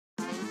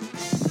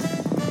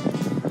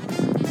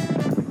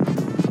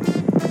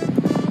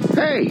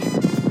Hey!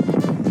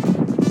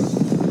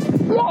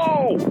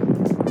 Whoa!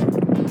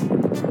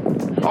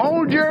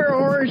 Hold your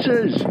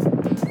horses!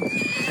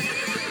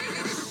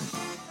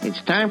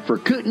 It's time for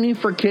Kootenai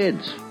for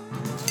Kids.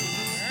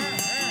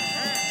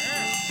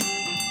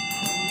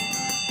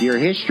 Your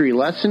history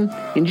lesson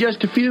in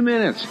just a few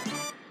minutes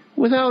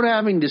without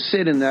having to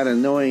sit in that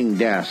annoying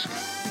desk.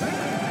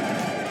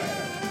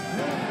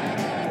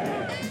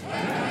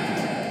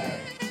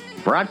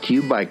 Brought to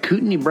you by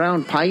Kootenai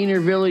Brown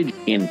Pioneer Village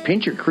in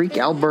Pincher Creek,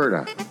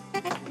 Alberta.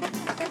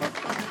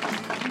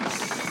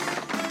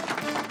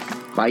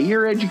 By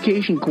your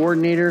education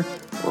coordinator,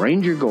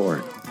 Ranger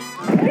Gord.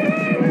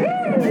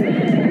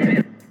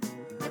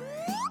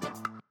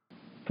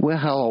 Well,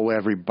 hello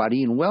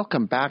everybody, and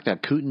welcome back to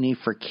Kootenai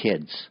for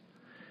Kids.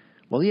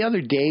 Well, the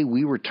other day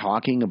we were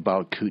talking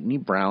about Kootenai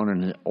Brown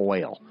and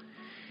oil.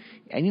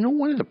 And you know,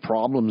 one of the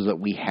problems that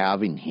we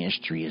have in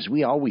history is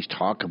we always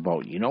talk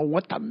about,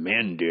 what the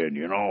men did.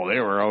 They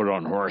were out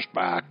on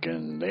horseback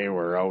and they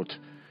were out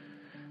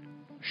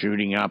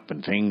shooting up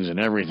and things and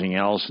everything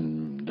else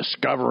and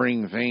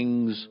discovering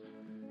things.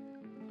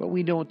 But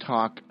we don't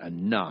talk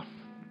enough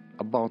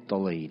about the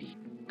lady.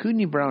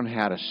 Kootenai Brown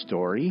had a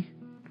story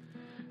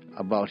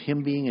about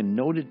him being a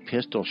noted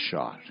pistol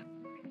shot.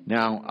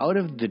 Now, out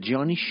of the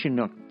Johnny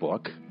Chinook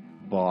book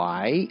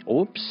by,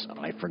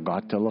 I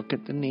forgot to look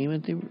at the name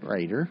of the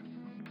writer,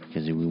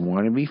 because we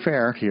want to be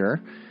fair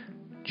here,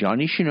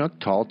 Johnny Chinook,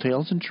 Tall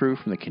Tales and True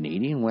from the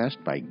Canadian West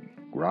by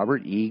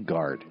Robert E.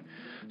 Gard.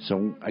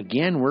 So,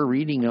 again, we're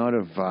reading out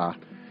of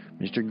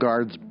Mr.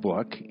 Gard's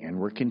book, and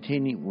we're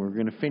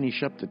going to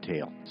finish up the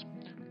tale.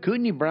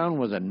 Kootenai Brown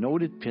was a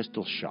noted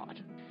pistol shot,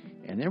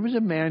 and there was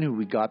a man who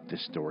we got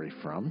this story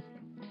from,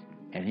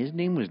 and his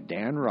name was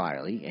Dan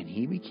Riley, and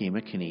he became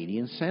a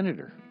Canadian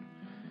senator.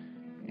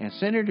 And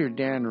Senator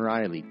Dan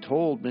Riley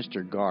told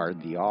Mr.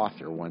 Gard, the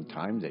author, one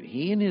time that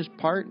he and his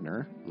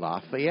partner,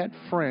 Lafayette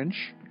French,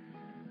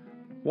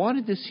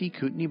 wanted to see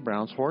Kootenai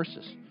Brown's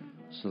horses.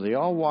 So they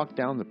all walked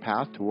down the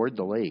path toward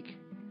the lake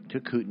to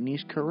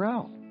Kootenai's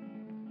corral.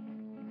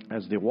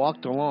 As they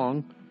walked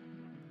along,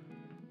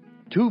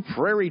 2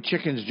 prairie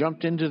chickens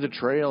jumped into the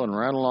trail and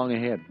ran along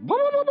ahead.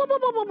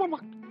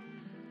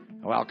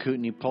 Well,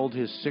 Kootenai pulled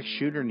his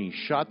 6-shooter and he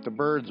shot the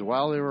birds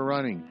while they were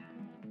running.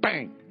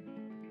 Bang!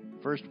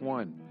 First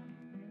one.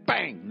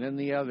 Bang! Then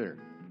the other.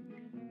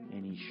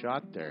 And he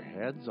shot their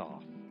heads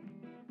off.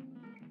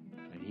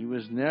 And he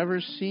was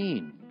never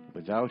seen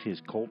without his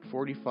Colt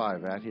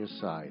 45 at his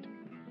side.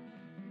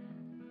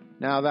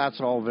 Now, that's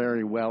all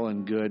very well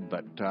and good,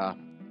 but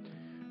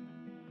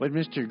what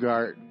Mr.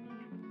 Gard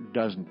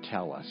doesn't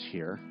tell us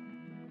here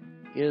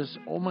is,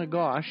 oh my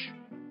gosh,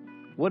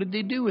 what did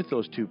they do with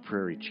those 2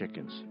 prairie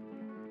chickens?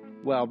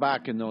 Well,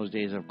 back in those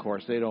days, of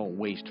course, they don't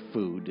waste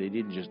food. They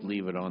didn't just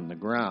leave it on the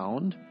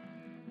ground.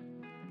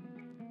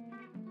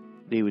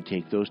 They would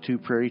take those 2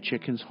 prairie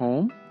chickens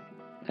home,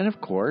 and of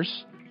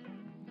course,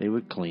 they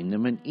would clean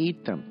them and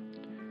eat them.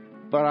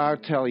 But I'll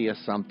tell you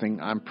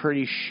something, I'm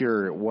pretty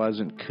sure it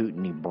wasn't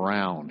Kootenai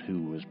Brown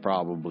who was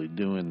probably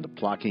doing the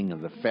plucking of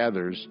the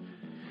feathers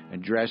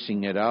and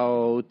dressing it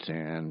out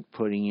and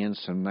putting in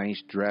some nice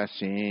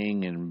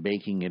dressing and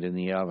baking it in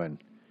the oven.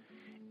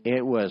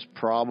 It was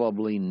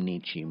probably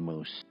Nietzsche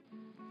Moose.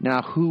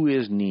 Now, who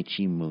is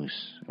Nietzsche Moose?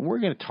 And we're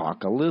going to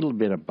talk a little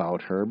bit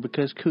about her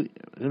because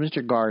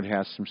Mr. Gard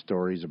has some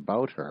stories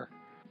about her.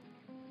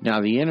 Now,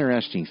 the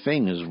interesting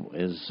thing is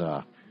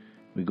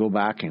we go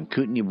back and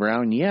Kootenai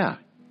Brown,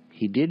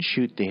 he did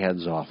shoot the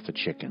heads off the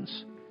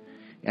chickens.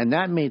 And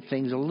that made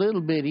things a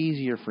little bit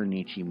easier for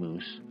Nietzsche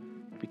Moose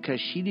because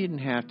she didn't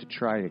have to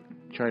try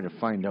to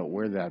find out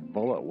where that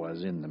bullet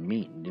was in the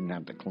meat and didn't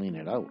have to clean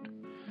it out.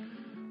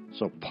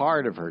 So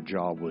part of her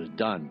job was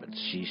done, but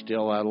she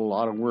still had a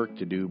lot of work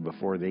to do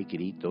before they could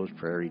eat those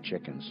prairie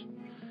chickens.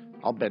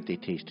 I'll bet they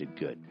tasted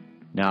good.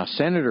 Now,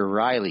 Senator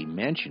Riley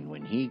mentioned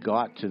when he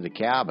got to the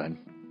cabin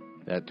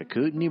that the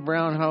Kootenai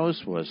Brown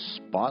house was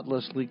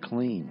spotlessly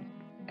clean.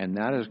 And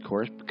that is, of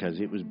course,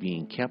 because it was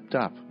being kept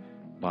up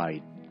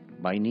by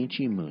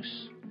Nietzsche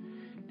Moose.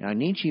 Now,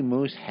 Nietzsche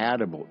Moose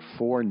had about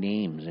 4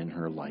 names in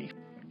her life.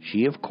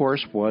 She, of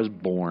course, was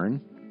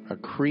born a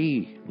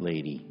Cree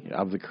lady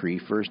of the Cree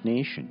First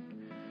Nation.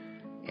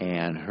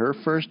 And her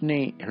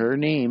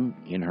name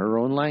in her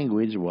own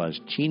language was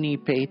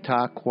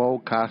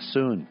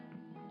Chinipetaquokasun.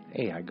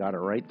 Hey, I got it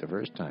right the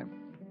first time.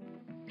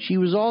 She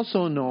was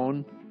also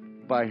known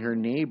by her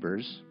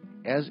neighbors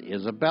as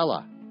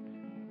Isabella,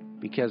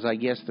 because I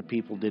guess the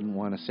people didn't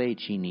want to say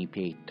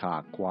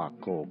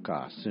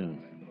Chinipetaquokasun.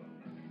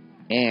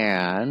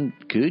 And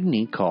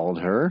Kootenai called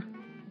her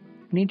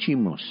Nietzsche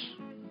Moose.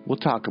 We'll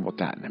talk about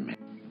that in a minute.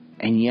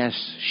 And yes,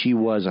 she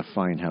was a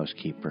fine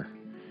housekeeper.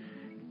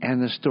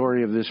 And the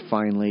story of this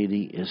fine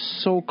lady is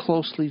so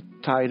closely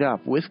tied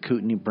up with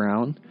Kootenai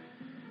Brown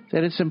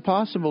that it's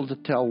impossible to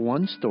tell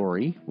one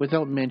story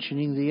without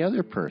mentioning the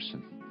other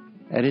person.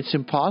 And it's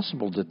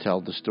impossible to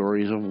tell the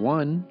stories of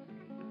one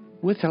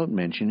without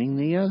mentioning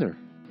the other.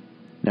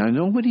 Now,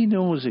 nobody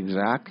knows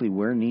exactly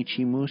where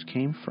Nietzsche Moose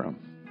came from.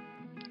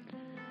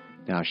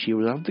 Now, she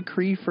was of the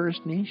Cree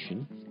First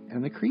Nation,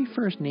 and the Cree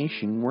First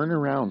Nation weren't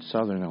around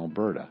southern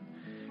Alberta.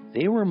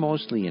 They were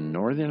mostly in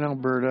northern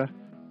Alberta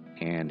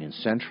and in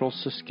central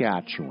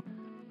Saskatchewan,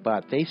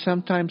 but they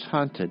sometimes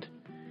hunted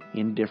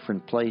in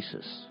different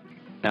places.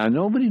 Now,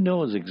 nobody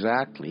knows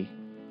exactly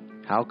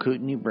how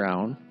Kootenai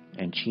Brown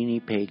and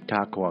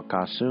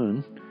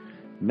Chini-Pe-Takwakasun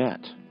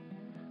met.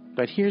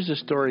 But here's a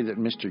story that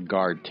Mr.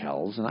 Guard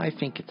tells, and I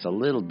think it's a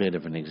little bit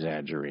of an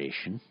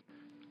exaggeration.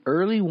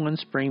 Early one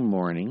spring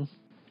morning,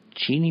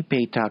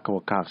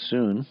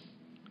 Chini-Pe-Takwakasun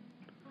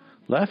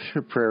left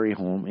her prairie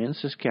home in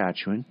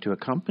Saskatchewan to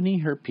accompany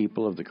her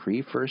people of the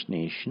Cree First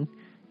Nation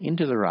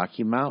into the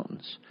Rocky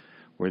Mountains,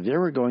 where they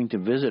were going to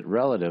visit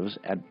relatives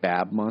at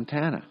Babb,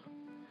 Montana.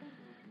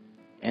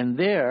 And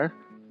there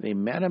they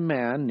met a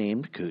man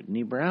named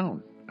Kootenai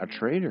Brown, a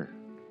trader.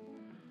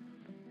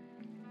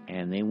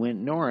 And they went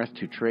north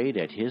to trade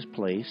at his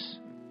place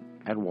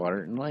at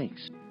Waterton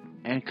Lakes.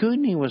 And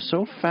Kootenai was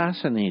so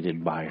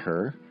fascinated by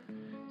her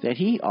that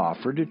he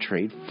offered to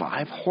trade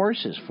 5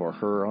 horses for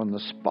her on the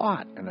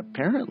spot, and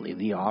apparently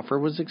the offer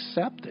was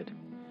accepted.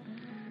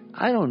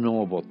 I don't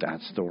know about that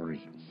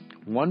story.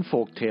 One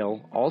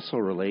folktale also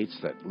relates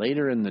that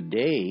later in the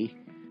day,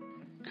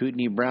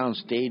 Kootenai Brown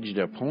staged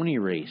a pony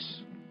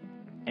race,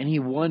 and he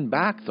won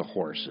back the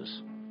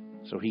horses.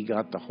 So he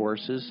got the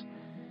horses,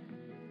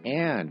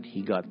 and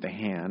he got the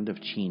hand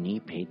of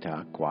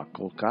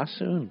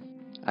Chini-Pe-Takwakasun.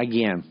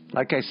 Again,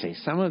 like I say,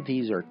 some of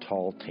these are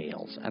tall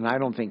tales, and I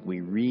don't think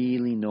we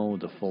really know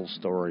the full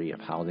story of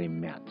how they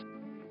met.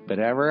 But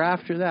ever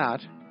after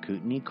that,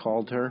 Kootenai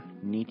called her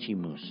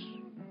Nichimus.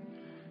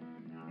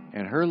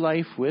 And her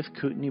life with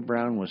Kootenai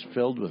Brown was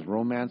filled with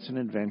romance and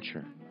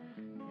adventure.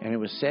 And it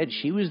was said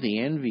she was the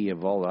envy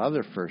of all the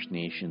other First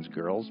Nations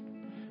girls,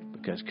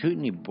 because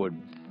Kootenai would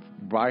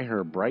buy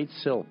her bright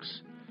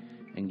silks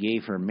and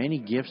gave her many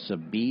gifts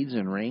of beads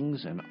and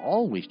rings and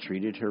always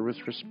treated her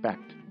with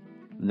respect.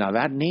 Now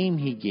that name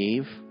he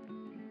gave,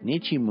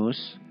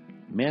 Nichimus,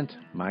 meant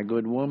my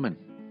good woman,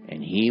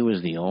 and he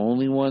was the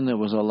only one that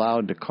was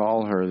allowed to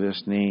call her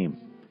this name,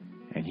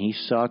 and he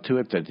saw to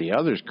it that the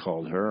others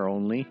called her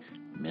only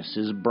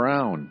Mrs.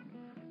 Brown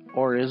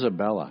or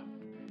Isabella.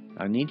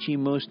 Now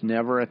Nichimus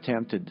never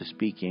attempted to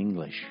speak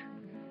English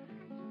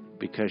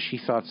because she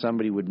thought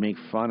somebody would make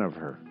fun of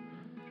her,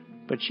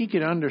 but she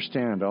could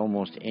understand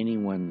almost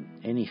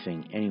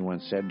anything anyone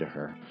said to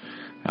her.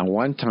 Now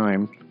one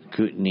time,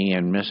 Kootenai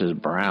and Mrs.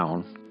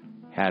 Brown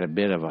had a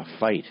bit of a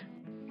fight.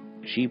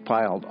 She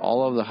piled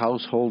all of the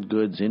household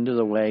goods into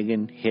the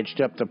wagon,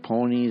 hitched up the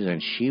ponies,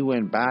 and she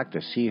went back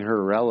to see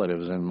her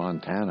relatives in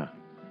Montana.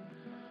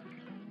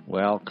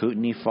 Well,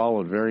 Kootenai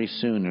followed very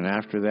soon, and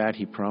after that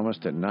he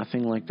promised that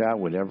nothing like that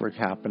would ever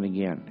happen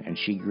again, and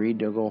she agreed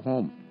to go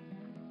home.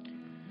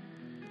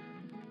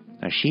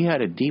 Now, she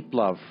had a deep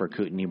love for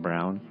Kootenai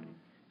Brown,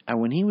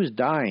 and when he was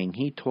dying,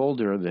 he told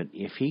her that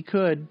if he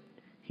could,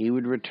 he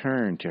would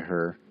return to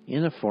her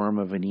in the form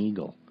of an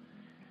eagle.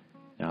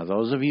 Now,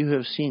 those of you who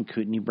have seen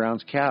Kootenai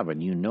Brown's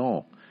cabin, you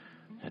know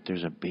that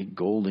there's a big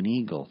golden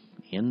eagle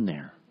in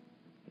there.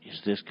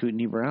 Is this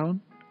Kootenai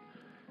Brown?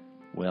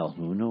 Well,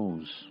 who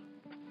knows?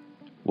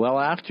 Well,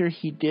 after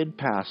he did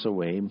pass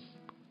away,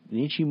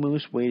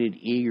 Nichimus waited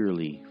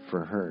eagerly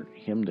for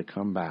him to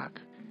come back.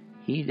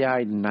 He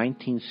died in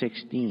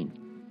 1916.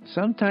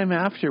 Sometime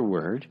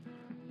afterward,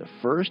 the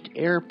first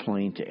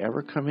airplane to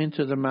ever come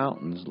into the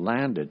mountains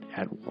landed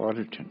at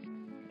Waterton.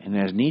 And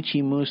as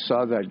Nichimus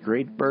saw that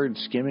great bird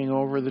skimming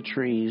over the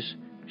trees,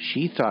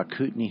 she thought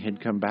Kootenai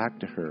had come back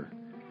to her.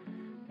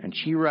 And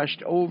she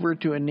rushed over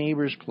to a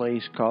neighbor's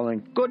place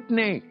calling,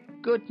 "Kootenai!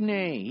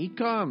 Kootenai! He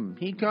come!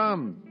 He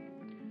come!"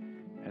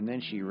 And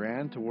then she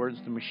ran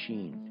towards the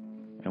machine.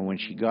 And when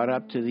she got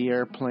up to the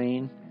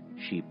airplane,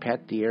 she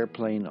pet the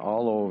airplane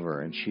all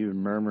over, and she was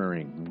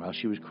murmuring while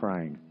she was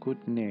crying,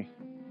 "Kootenai!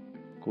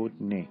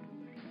 Kootenai!"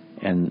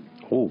 And,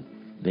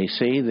 they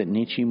say that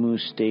Nichimus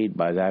stayed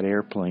by that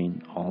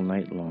airplane all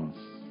night long.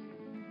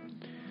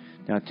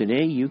 Now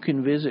today you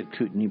can visit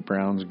Kootenai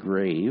Brown's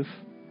grave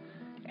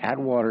at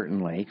Waterton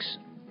Lakes,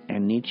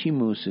 and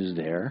Nichimus is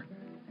there,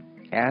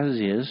 as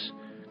is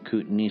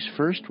Kootenai's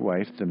first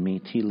wife, the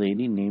Métis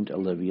lady named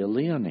Olivia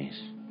Lyonnaise.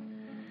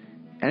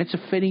 And it's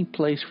a fitting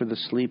place for the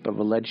sleep of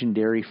a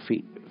legendary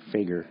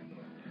figure,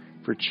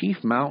 for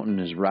Chief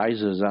Mountain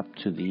rises up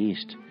to the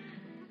east,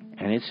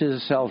 and it's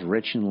itself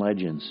rich in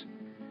legends.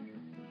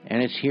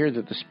 And it's here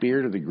that the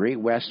spirit of the great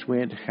West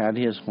Wind had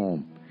his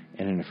home,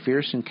 and in a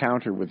fierce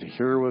encounter with the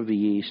hero of the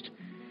East,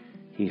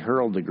 he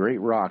hurled the great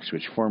rocks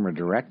which form a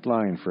direct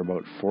line for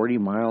about 40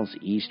 miles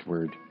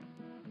eastward.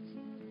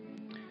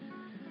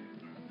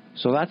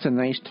 So that's a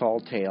nice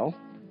tall tale,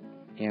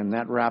 and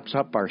that wraps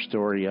up our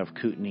story of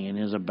Kootenai and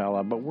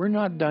Isabella, but we're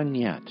not done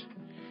yet.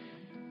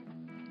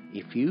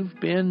 If you've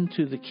been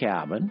to the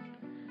cabin,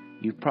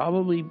 you've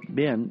probably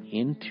been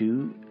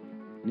into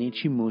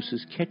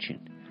Nichimus's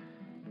kitchen.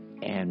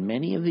 And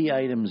many of the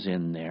items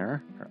in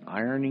there, her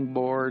ironing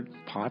board,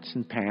 pots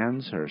and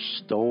pans, her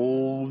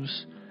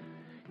stoves,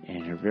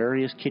 and her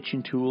various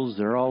kitchen tools,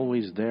 they're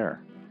always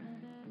there.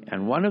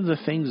 And one of the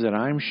things that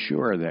I'm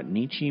sure that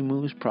Nietzsche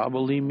Moose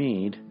probably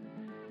made,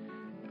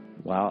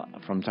 well,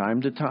 from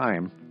time to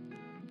time,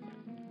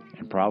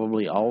 and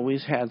probably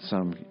always had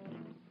some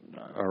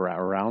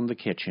around the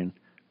kitchen,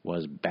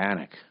 was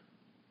bannock.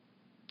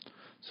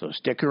 So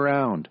stick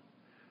around.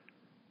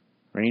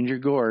 Ranger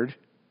Gord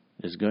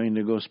is going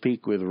to go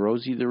speak with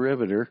Rosie the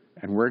Riveter,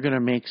 and we're going to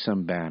make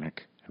some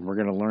bannock, and we're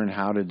going to learn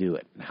how to do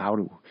it, and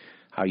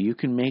how you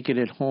can make it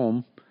at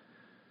home.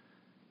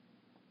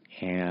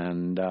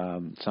 And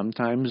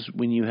sometimes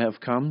when you have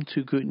come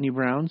to Kootenai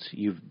Brown's,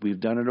 we've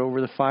done it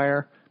over the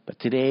fire, but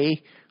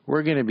today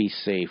we're going to be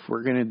safe.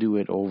 We're going to do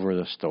it over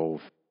the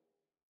stove.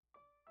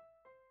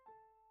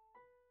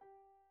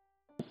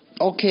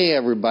 Okay,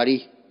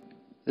 everybody,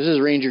 this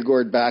is Ranger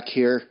Gord back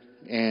here,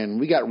 and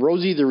we got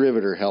Rosie the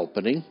Riveter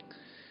helping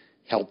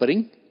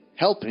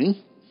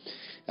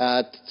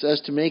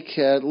us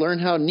to learn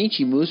how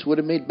Nietzsche Moose would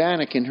have made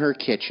bannock in her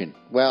kitchen.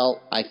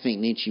 Well, I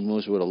think Nietzsche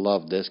Moose would have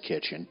loved this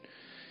kitchen.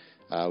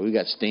 We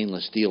got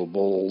stainless steel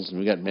bowls, and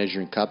we got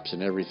measuring cups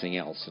and everything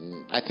else.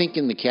 And I think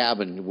in the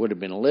cabin it would have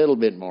been a little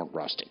bit more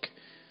rustic,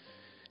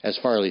 as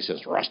Farley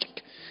says,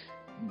 rustic.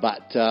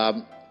 But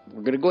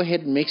we're going to go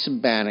ahead and make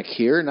some bannock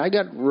here. And I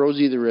got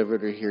Rosie the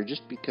Riveter here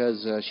just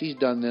because she's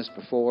done this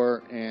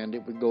before, and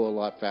it would go a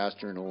lot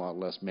faster and a lot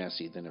less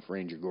messy than if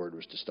Ranger Gord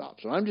was to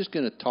stop. So I'm just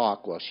going to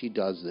talk while she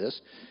does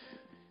this.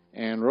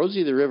 And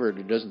Rosie the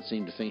Riveter doesn't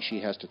seem to think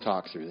she has to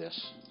talk through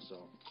this. So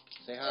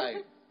say hi.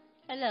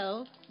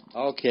 Hello.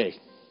 Okay.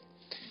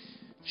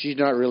 She's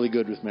not really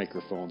good with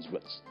microphones,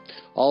 but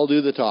I'll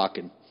do the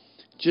talking.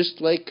 Just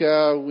like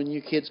when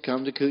your kids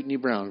come to Kootenai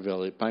Brown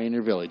Village,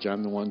 Pioneer Village,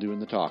 I'm the one doing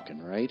the talking,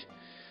 right?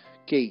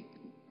 Okay,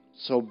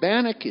 so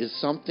bannock is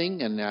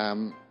something,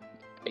 and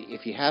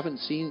if you haven't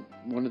seen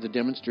one of the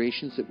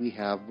demonstrations that we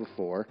have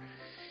before,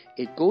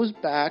 it goes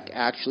back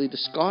actually to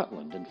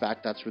Scotland. In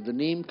fact, that's where the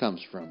name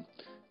comes from,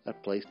 a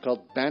place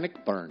called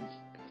Bannockburn.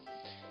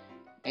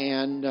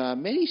 And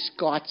many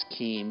Scots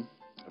came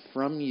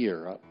from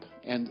Europe,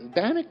 and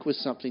bannock was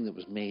something that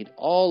was made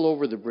all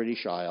over the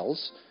British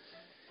Isles,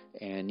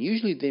 and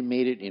usually they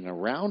made it in a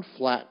round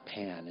flat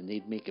pan, and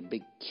they'd make a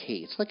big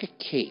cake. It's like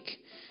a cake,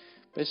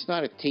 but it's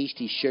not a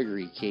tasty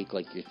sugary cake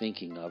like you're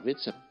thinking of.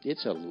 It's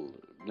a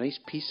nice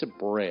piece of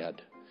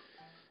bread,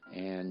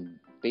 and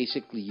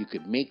basically you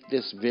could make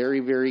this very,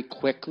 very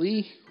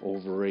quickly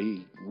over a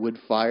wood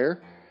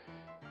fire,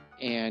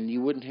 and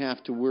you wouldn't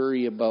have to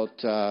worry about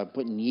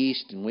putting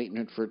yeast and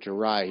waiting for it to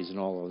rise and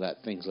all of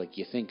that, things like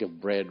you think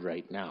of bread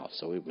right now.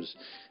 So it was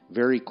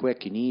very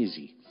quick and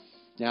easy.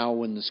 Now,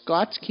 when the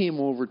Scots came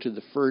over to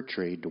the fur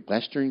trade to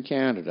Western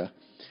Canada,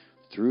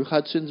 through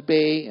Hudson's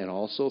Bay and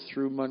also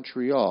through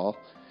Montreal,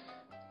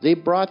 they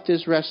brought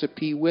this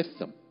recipe with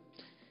them.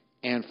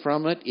 And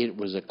from it, it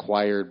was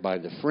acquired by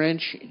the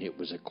French, and it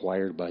was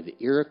acquired by the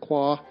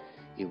Iroquois,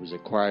 it was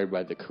acquired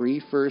by the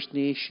Cree First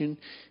Nation,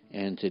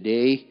 and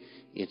today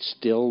it's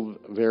still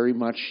very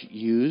much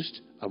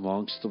used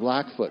amongst the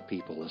Blackfoot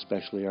people,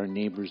 especially our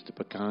neighbors, the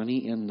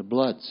Piikani and the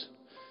Bloods.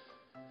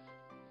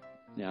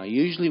 Now,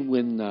 usually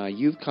when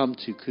you've come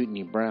to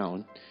Kootenai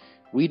Brown,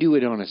 we do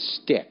it on a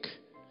stick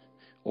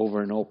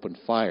over an open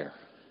fire.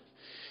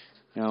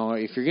 Now,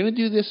 if you're going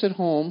to do this at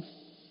home,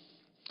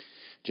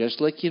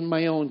 just like in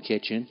my own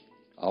kitchen,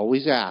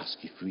 always ask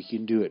if we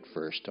can do it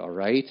first, all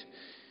right?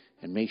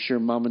 And make sure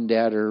Mom and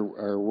Dad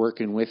are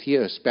working with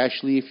you,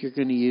 especially if you're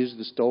going to use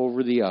the stove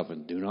or the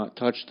oven. Do not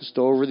touch the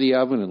stove or the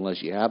oven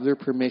unless you have their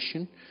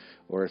permission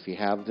or if you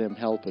have them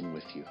helping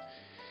with you.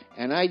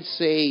 And I'd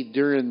say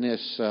during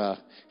this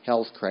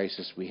health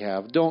crisis we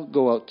have, don't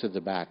go out to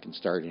the back and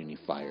start any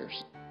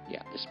fires.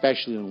 Yeah,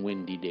 especially on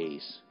windy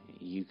days.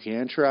 You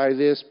can try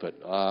this, but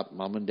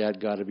Mom and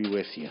Dad got to be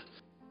with you.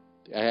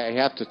 I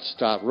have to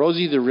stop.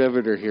 Rosie the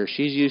Riveter here,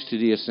 she's used to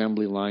the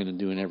assembly line and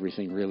doing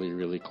everything really,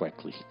 really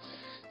quickly.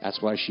 That's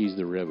why she's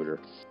the riveter.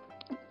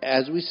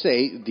 As we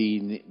say,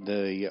 the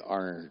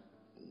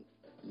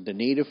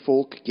native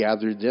folk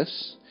gathered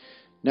this.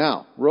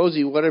 Now,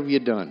 Rosie, what have you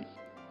done?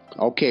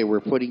 Okay,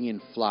 we're putting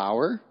in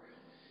flour.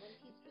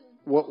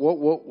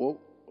 Whoa.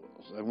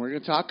 And we're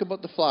going to talk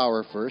about the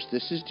flour first.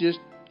 This is just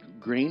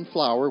grain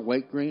flour,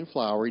 white grain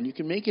flour, and you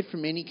can make it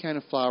from any kind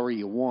of flour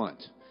you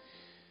want.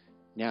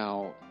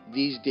 Now,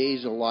 these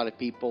days, a lot of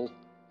people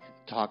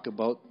talk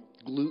about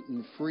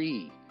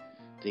gluten-free.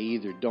 They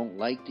either don't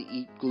like to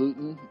eat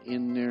gluten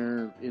in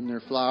their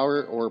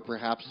flour, or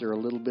perhaps they're a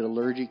little bit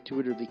allergic to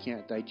it, or they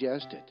can't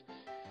digest it.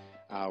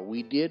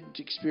 We did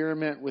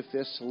experiment with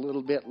this a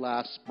little bit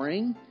last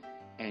spring,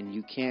 and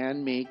you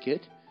can make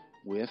it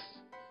with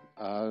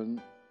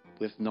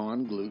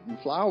non-gluten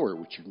flour,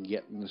 which you can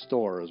get in the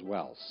store as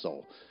well.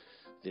 So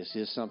this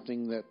is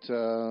something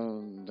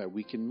that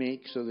we can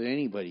make so that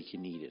anybody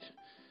can eat it.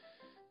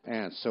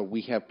 And so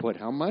we have put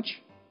how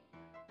much?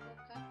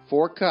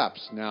 4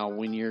 cups. Now,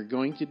 when you're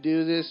going to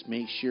do this,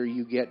 make sure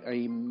you get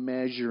a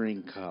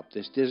measuring cup.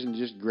 This isn't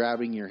just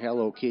grabbing your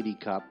Hello Kitty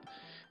cup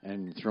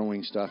and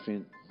throwing stuff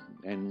in.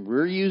 And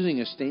we're using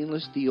a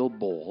stainless steel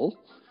bowl,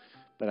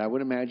 But I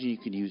would imagine you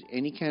could use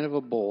any kind of a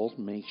bowl.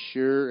 Make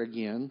sure,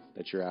 again,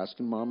 that you're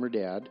asking Mom or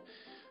Dad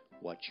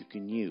what you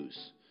can use.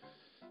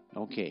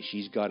 Okay,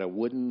 she's got a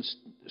wooden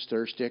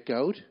stir stick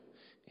out,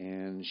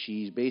 and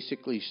she's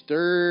basically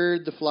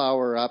stirred the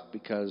flour up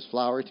because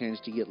flour tends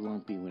to get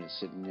lumpy when it's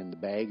sitting in the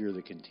bag or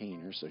the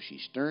container. So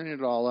she's stirring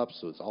it all up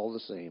so it's all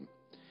the same.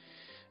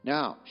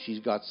 Now, she's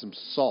got some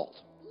salt.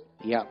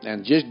 Yeah,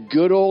 and just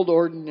good old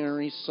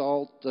ordinary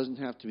salt. Doesn't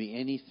have to be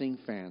anything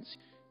fancy.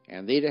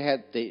 And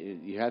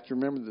you have to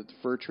remember that the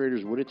fur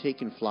traders would have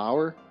taken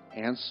flour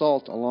and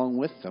salt along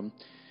with them,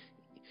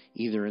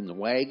 either in the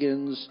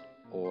wagons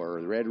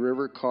or the Red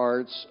River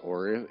carts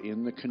or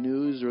in the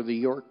canoes or the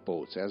York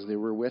boats as they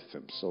were with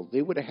them. So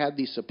they would have had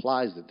these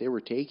supplies that they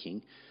were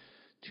taking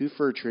to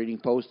fur trading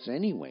posts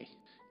anyway.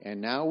 And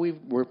now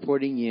we're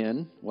putting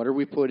in, what are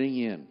we putting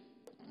in?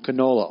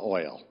 Canola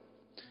oil.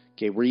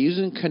 Okay, we're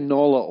using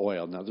canola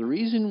oil. Now, the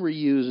reason we're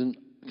using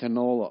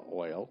canola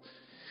oil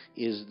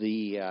is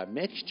the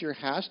mixture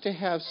has to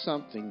have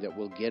something that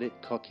will get it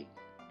cooking.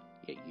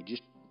 Yeah,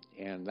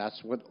 and that's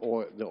what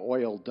the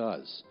oil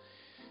does.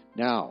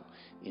 Now,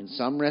 in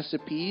some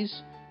recipes,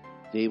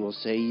 they will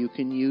say you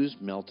can use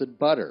melted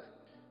butter.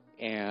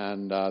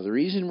 And the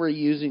reason we're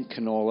using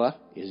canola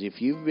is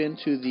if you've been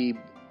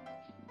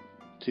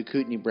to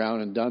Kootenai Brown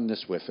and done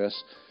this with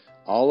us,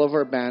 all of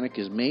our bannock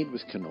is made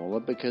with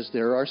canola because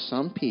there are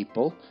some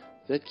people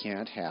that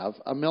can't have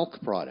a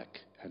milk product.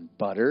 And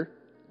butter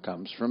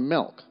comes from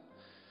milk.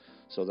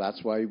 So that's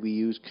why we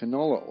use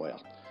canola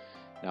oil.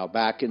 Now,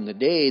 back in the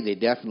day, they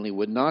definitely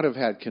would not have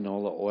had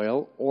canola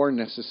oil or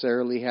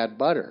necessarily had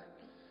butter.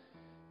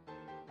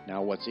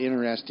 Now, what's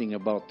interesting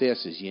about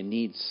this is you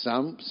need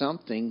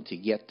something to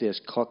get this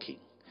cooking.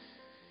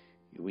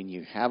 When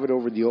you have it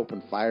over the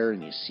open fire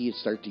and you see it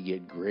start to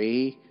get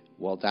gray,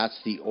 well, that's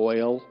the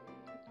oil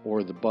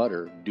or the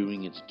butter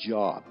doing its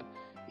job.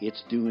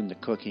 It's doing the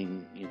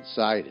cooking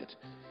inside it.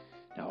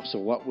 Now, so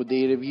what would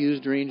they have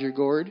used, Ranger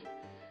Gord?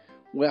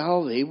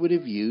 Well, they would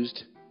have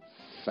used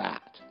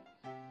fat.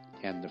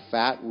 And the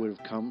fat would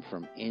have come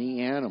from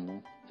any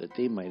animal that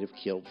they might have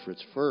killed for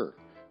its fur.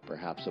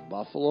 Perhaps a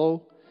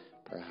buffalo,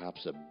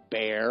 perhaps a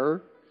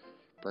bear,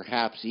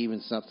 perhaps even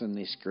something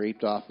they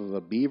scraped off of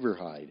a beaver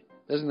hide.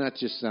 Doesn't that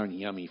just sound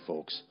yummy,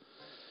 folks?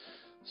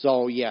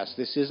 So, yes,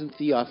 this isn't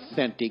the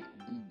authentic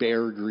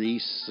bear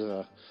grease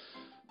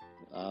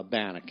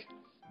bannock,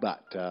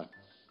 but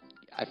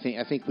I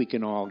think we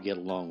can all get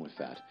along with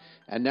that.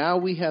 And now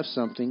we have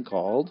something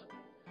called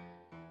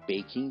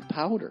baking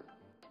powder.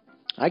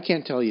 I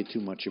can't tell you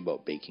too much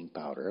about baking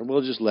powder, and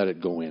we'll just let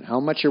it go in. How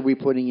much are we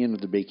putting in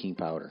with the baking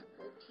powder?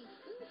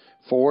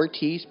 4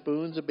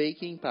 teaspoons of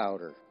baking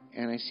powder.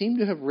 And I seem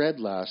to have read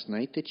last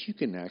night that you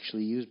can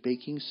actually use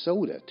baking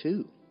soda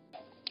too,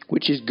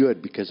 which is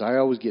good because I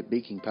always get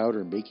baking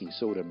powder and baking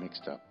soda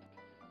mixed up.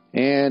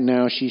 And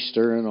now she's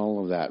stirring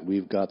all of that.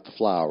 We've got the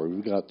flour,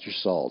 we've got your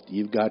salt,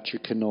 you've got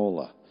your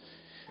canola,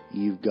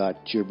 you've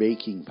got your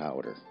baking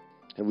powder.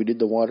 Have we did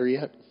the water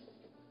yet?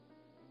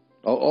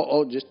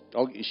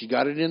 She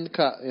got it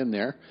in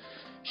there.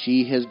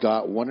 She has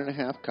got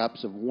 1.5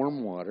 cups of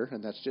warm water,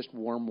 and that's just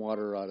warm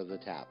water out of the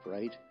tap,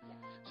 right?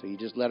 So you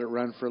just let it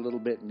run for a little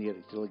bit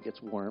until it gets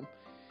warm.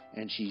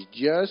 And she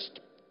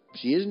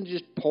isn't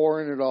just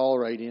pouring it all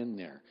right in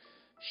there.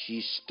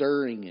 She's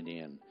stirring it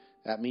in.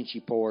 That means she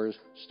pours,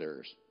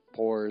 stirs,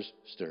 pours,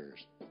 stirs,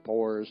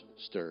 pours,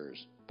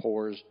 stirs,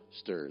 pours,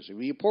 stirs.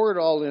 If you pour it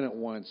all in at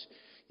once,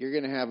 you're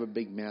going to have a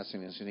big mess,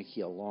 and it's going to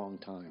take a long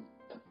time.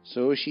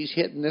 So she's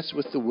hitting this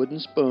with the wooden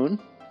spoon.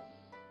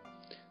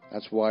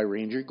 That's why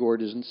Ranger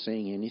Gord isn't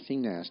saying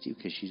anything nasty,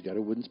 because she's got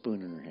a wooden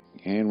spoon in her hand.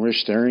 And we're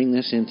stirring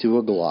this into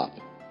a glop.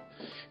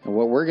 And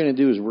what we're going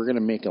to do is we're going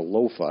to make a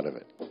loaf out of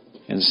it.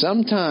 And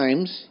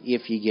sometimes,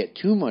 if you get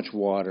too much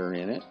water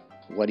in it,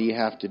 what do you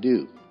have to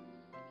do?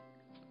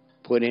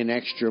 Put in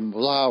extra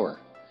flour.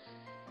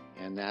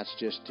 And that's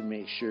just to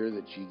make sure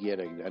that you get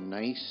a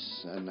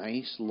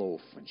nice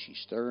loaf. And she's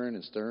stirring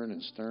and stirring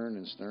and stirring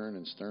and stirring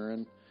and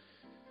stirring.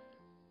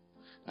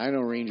 I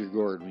know Ranger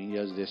Gord, when he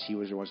does this, he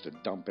always wants to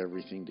dump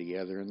everything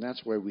together, and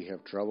that's why we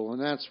have trouble,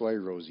 and that's why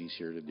Rosie's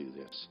here to do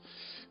this.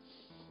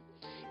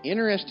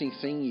 Interesting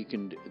thing you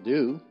can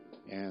do,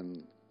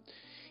 and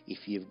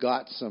if you've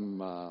got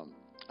some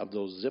of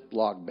those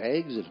Ziploc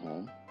bags at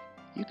home,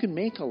 you can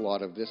make a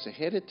lot of this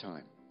ahead of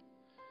time,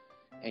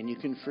 and you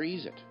can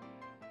freeze it.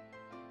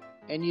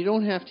 And you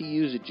don't have to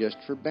use it just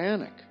for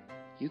bannock.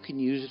 You can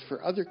use it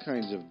for other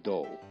kinds of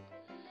dough.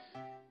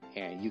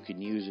 And you can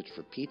use it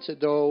for pizza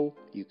dough.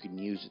 You can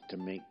use it to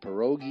make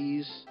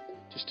pierogies.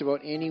 Just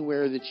about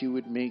anywhere that you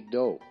would make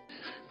dough.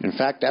 In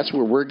fact, that's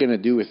what we're going to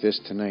do with this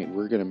tonight.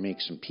 We're going to make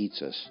some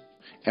pizzas.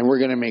 And we're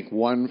going to make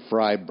one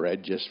fry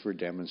bread just for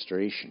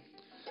demonstration.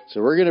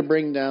 So we're going to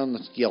bring down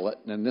the skillet.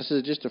 And this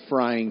is just a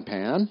frying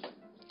pan.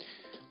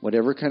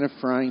 Whatever kind of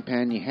frying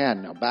pan you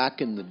had. Now,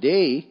 back in the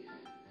day,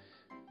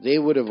 they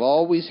would have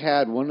always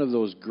had one of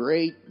those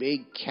great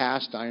big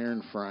cast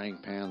iron frying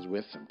pans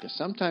with them, because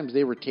sometimes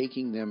they were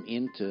taking them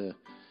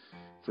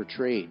for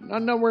trade.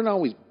 No, we're not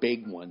always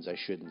big ones, I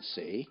shouldn't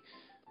say,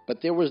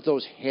 But there was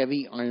those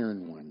heavy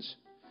iron ones.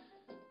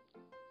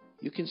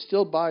 You can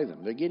still buy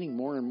them. They're getting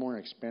more and more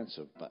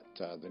expensive, but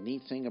the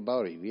neat thing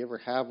about it, if you ever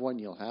have one,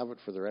 you'll have it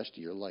for the rest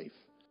of your life.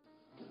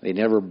 They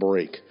never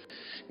break.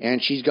 And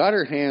she's got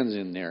her hands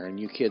in there, and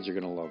you kids are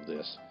going to love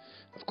this.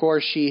 Of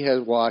course, she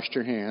has washed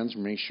her hands.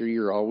 Make sure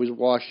you're always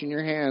washing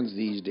your hands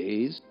these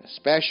days,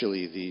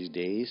 especially these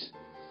days.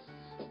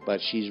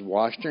 But she's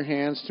washed her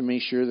hands to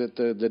make sure that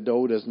the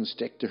dough doesn't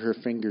stick to her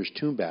fingers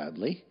too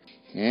badly.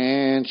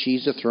 And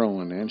she's a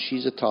throwing, and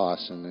she's a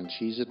tossing, and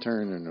she's a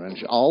turning,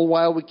 and all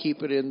while we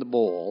keep it in the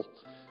bowl.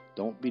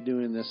 Don't be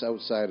doing this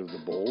outside of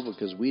the bowl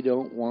because we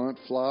don't want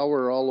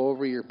flour all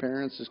over your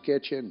parents'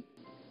 kitchen.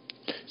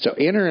 So,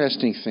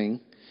 interesting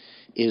thing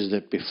is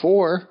that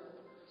before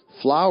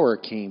flour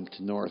came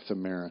to North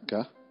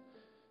America,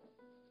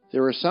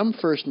 there were some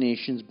First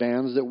Nations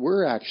bands that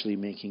were actually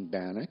making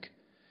bannock.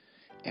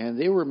 And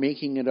they were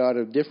making it out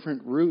of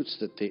different roots,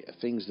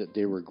 things that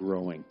they were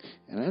growing.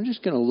 And I'm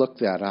just going to look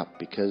that up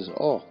because,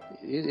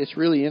 it's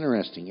really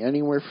interesting.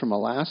 Anywhere from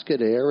Alaska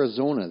to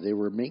Arizona, they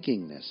were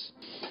making this.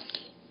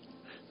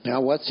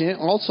 Now, what's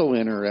also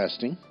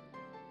interesting,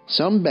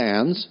 some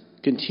bands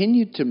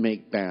continued to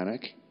make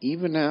bannock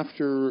even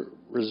after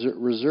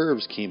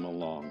reserves came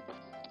along.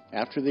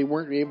 After they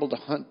weren't able to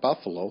hunt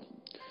buffalo,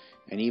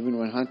 and even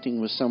when hunting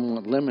was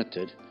somewhat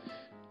limited,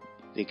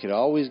 they could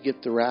always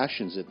get the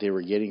rations that they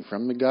were getting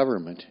from the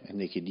government, and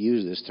they could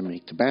use this to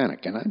make the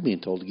bannock. And I'm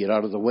being told to get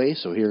out of the way,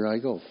 so here I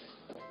go.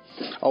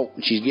 Oh,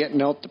 she's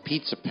getting out the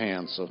pizza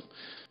pan. So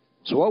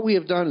what we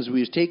have done is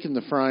we've taken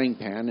the frying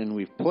pan, and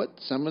we've put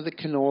some of the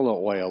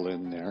canola oil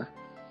in there,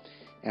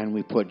 and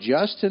we put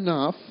just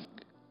enough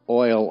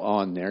oil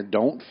on there.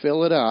 Don't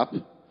fill it up.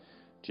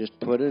 Just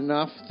put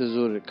enough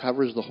so that it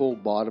covers the whole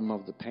bottom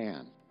of the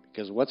pan.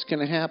 Because what's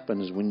going to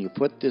happen is when you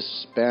put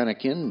this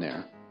bannock in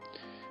there,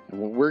 and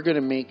what we're going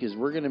to make is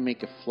we're going to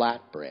make a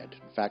flatbread.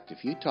 In fact,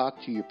 if you talk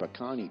to your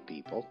Piikani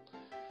people,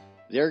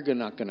 they're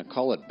not going to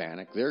call it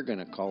bannock. They're going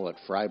to call it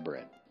fry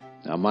bread.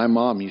 Now, my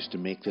mom used to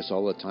make this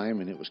all the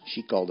time, and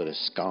she called it a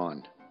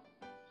scone.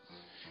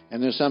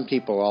 And there's some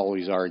people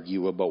always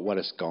argue about what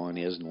a scone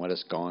is and what a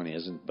scone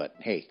isn't. But,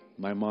 hey,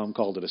 my mom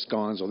called it a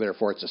scone, so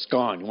therefore it's a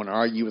scone. You want to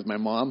argue with my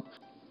mom?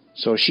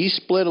 So she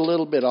split a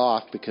little bit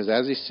off because,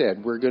 as I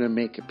said, we're going to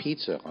make a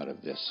pizza out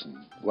of this. And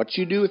what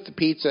you do with the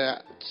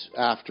pizza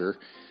after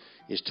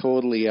is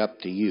totally up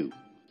to you.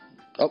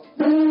 Oh,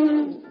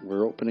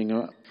 we're opening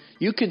up.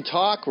 You can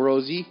talk,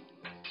 Rosie.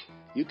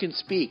 You can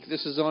speak.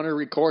 This is on a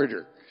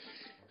recorder.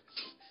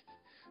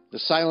 The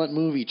silent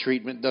movie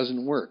treatment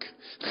doesn't work.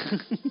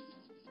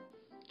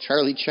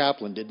 Charlie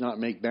Chaplin did not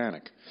make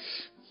bannock.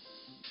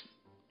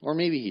 Or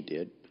maybe he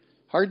did.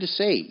 Hard to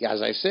say.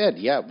 As I said,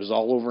 it was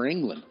all over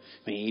England.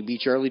 Maybe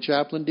Charlie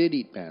Chaplin did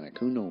eat bannock.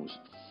 Who knows?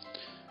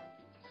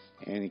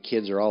 And the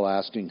kids are all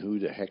asking who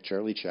the heck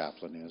Charlie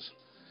Chaplin is.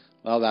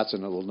 Well, that's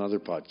another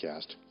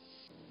podcast.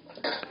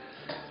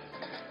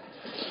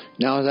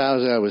 Now,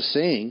 as I was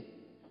saying,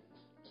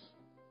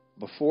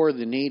 before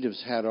the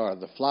natives had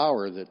the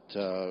flour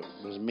that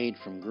was made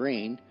from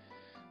grain,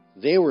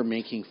 they were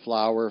making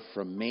flour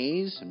from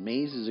maize, and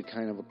maize is a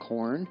kind of a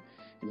corn,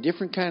 and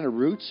different kind of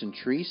roots and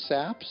tree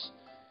saps.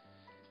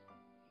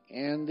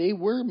 And they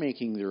were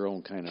making their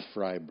own kind of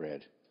fry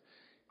bread.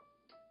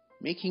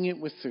 Making it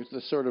with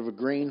the sort of a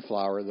grain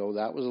flour, though,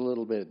 that was a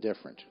little bit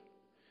different.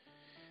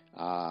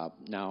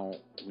 Now,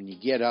 when you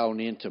get out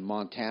into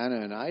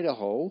Montana and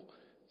Idaho,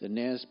 the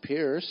Nez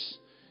Perce,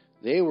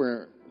 they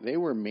were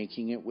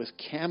making it with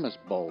camas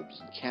bulbs.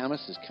 And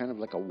camas is kind of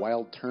like a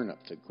wild turnip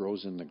that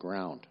grows in the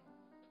ground.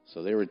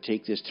 So they would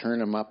take this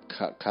turnip up,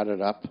 cut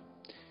it up,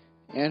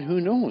 and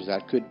who knows,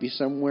 that could be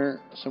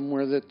somewhere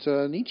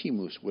that Nietzsche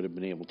Moose would have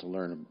been able to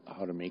learn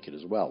how to make it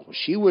as well.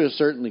 She would have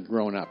certainly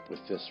grown up with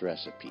this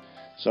recipe.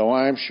 So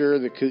I'm sure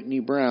that Kootenai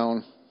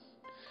Brown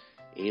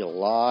ate a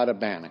lot of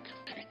bannock.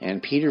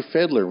 And Peter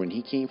Fiddler, when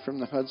he came from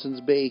the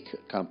Hudson's Bay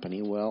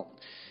Company, well,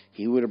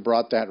 he would have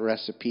brought that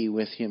recipe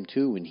with him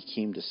too when he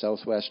came to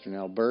southwestern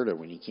Alberta,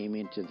 when he came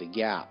into the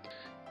Gap.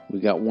 We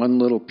got one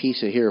little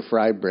piece of here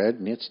fry bread,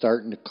 and it's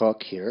starting to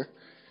cook here.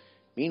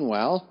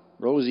 Meanwhile,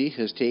 Rosie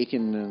has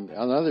taken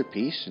another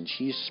piece, and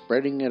she's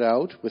spreading it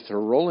out with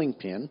her rolling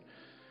pin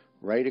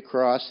right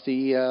across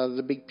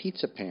the big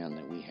pizza pan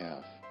that we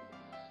have.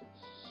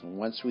 So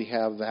once we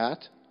have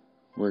that,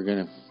 we're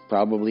going to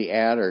probably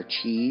add our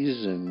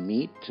cheese and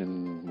meat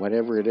and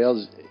whatever it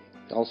else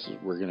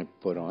we're going to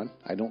put on.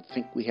 I don't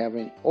think we have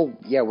any. Oh,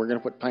 yeah, we're going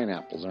to put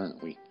pineapples,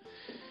 aren't we?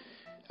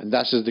 And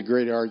this is the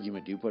great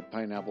argument. Do you put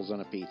pineapples on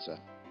a pizza?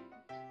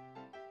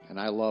 And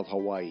I love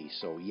Hawaii,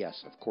 so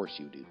yes, of course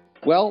you do.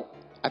 Well,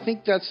 I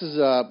think that's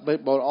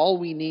about all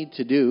we need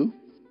to do.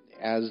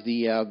 As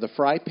the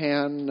fry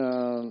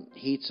pan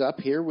heats up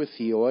here with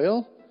the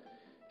oil,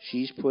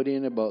 she's put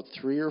in about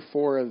 3 or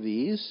 4 of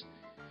these,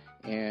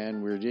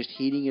 and we're just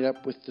heating it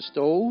up with the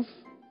stove.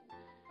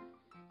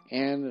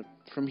 And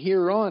from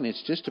here on,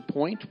 it's just a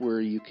point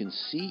where you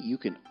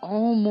can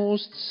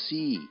almost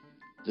see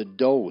the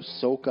dough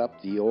soak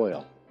up the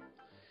oil.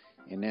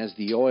 And as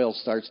the oil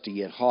starts to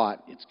get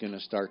hot, it's going to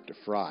start to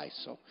fry.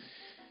 So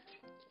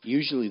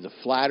usually the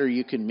flatter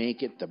you can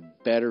make it, the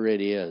better it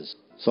is.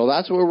 So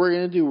that's what we're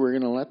going to do. We're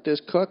going to let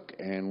this cook,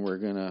 and we're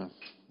going to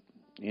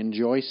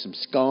enjoy some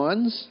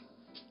scones,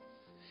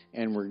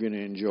 and we're going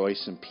to enjoy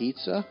some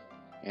pizza.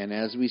 And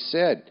as we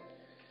said,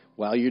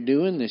 while you're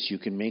doing this, you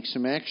can make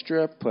some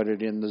extra, put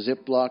it in the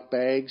Ziploc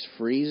bags,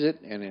 freeze it,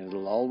 and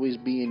it'll always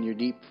be in your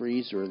deep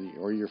freeze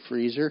or your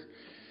freezer,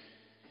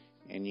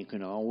 and you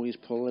can always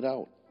pull it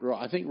out.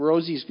 I think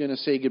Rosie's going to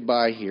say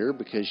goodbye here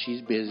because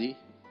she's busy.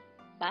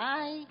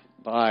 Bye.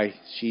 Bye.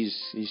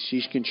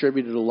 She's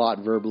contributed a lot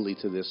verbally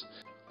to this.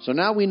 So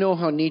now we know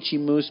how Nietzsche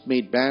Moose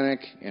made bannock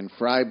and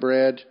fry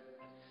bread.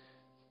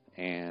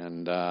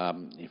 And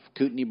if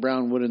Kootenai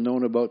Brown would have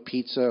known about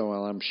pizza,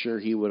 well, I'm sure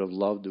he would have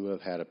loved to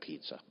have had a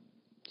pizza.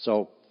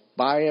 So,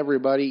 bye,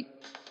 everybody.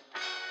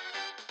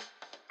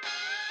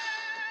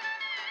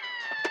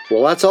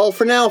 Well, that's all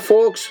for now,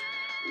 folks.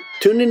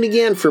 Tune in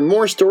again for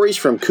more stories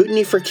from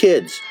Kootenai for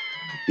Kids.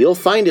 You'll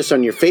find us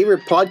on your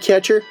favorite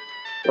podcatcher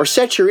or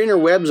set your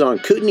interwebs on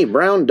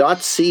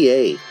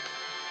kootenaibrown.ca.